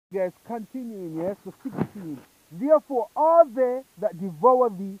Guys, continuing, yes, so 16. Therefore, all they that devour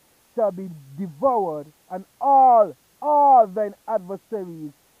thee shall be devoured, and all thine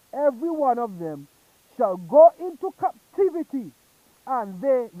adversaries, every one of them, shall go into captivity, and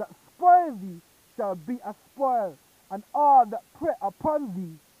they that spoil thee shall be a spoil, and all that prey upon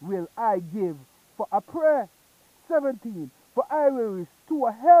thee will I give for a prey. 17. For I will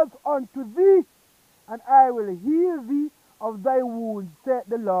restore health unto thee, and I will heal thee of thy wounds, saith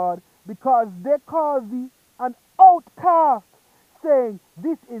the Lord, because they call thee an outcast, saying,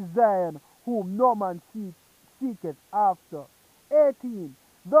 This is Zion, whom no man seeketh after. 18.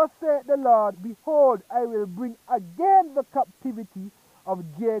 Thus saith the Lord, Behold, I will bring again the captivity of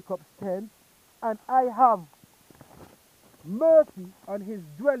Jacob's tent, and I have mercy on his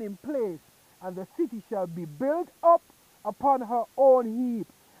dwelling place, and the city shall be built up upon her own heap,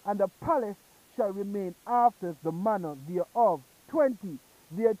 and the palace shall remain after the manner thereof. 20.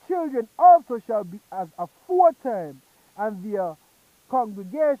 Their children also shall be as aforetime, and their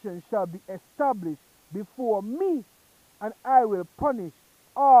congregation shall be established before me, and I will punish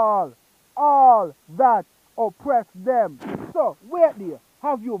all that oppress them. So, wait there.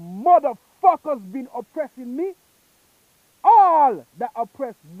 Have you motherfuckers been oppressing me? All that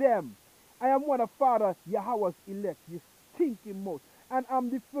oppress them. I am one of Father Yahawah's elect, you stinking mouth. And I'm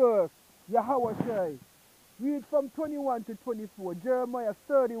the first. Yahawah says, read from 21 to 24. Jeremiah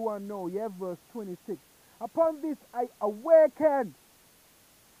 31 now, yeah, verse 26. Upon this I awakened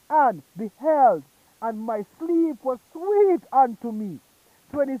and beheld, and my sleep was sweet unto me.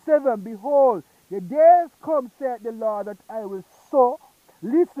 27. Behold, the days come, saith the Lord, that I will sow,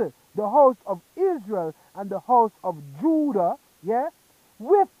 listen, the house of Israel and the house of Judah, yeah,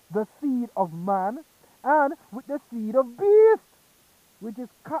 with the seed of man and with the seed of beast, which is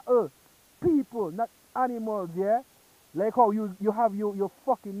cattle, people, not animals, yeah? Like how you have your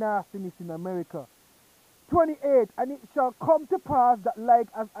fucking nastiness in America. 28. And it shall come to pass that like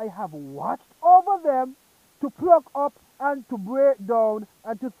as I have watched over them to pluck up and to break down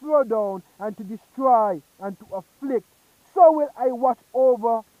and to throw down and to destroy and to afflict, so will I watch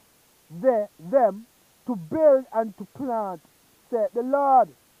over them to build and to plant, said the Lord.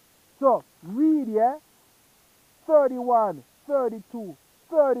 So, read, yeah? 31, 32,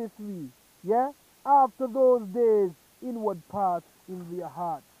 33, yeah? After those days, inward parts in their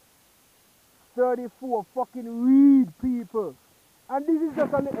hearts. 34, fucking read, people. And this is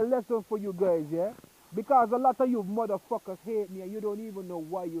just a little lesson for you guys, yeah? Because a lot of you motherfuckers hate me and you don't even know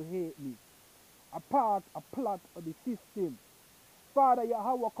why you hate me. A part, a plot of the system. Father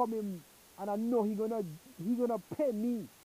Yahawah coming, and I know he gonna pay me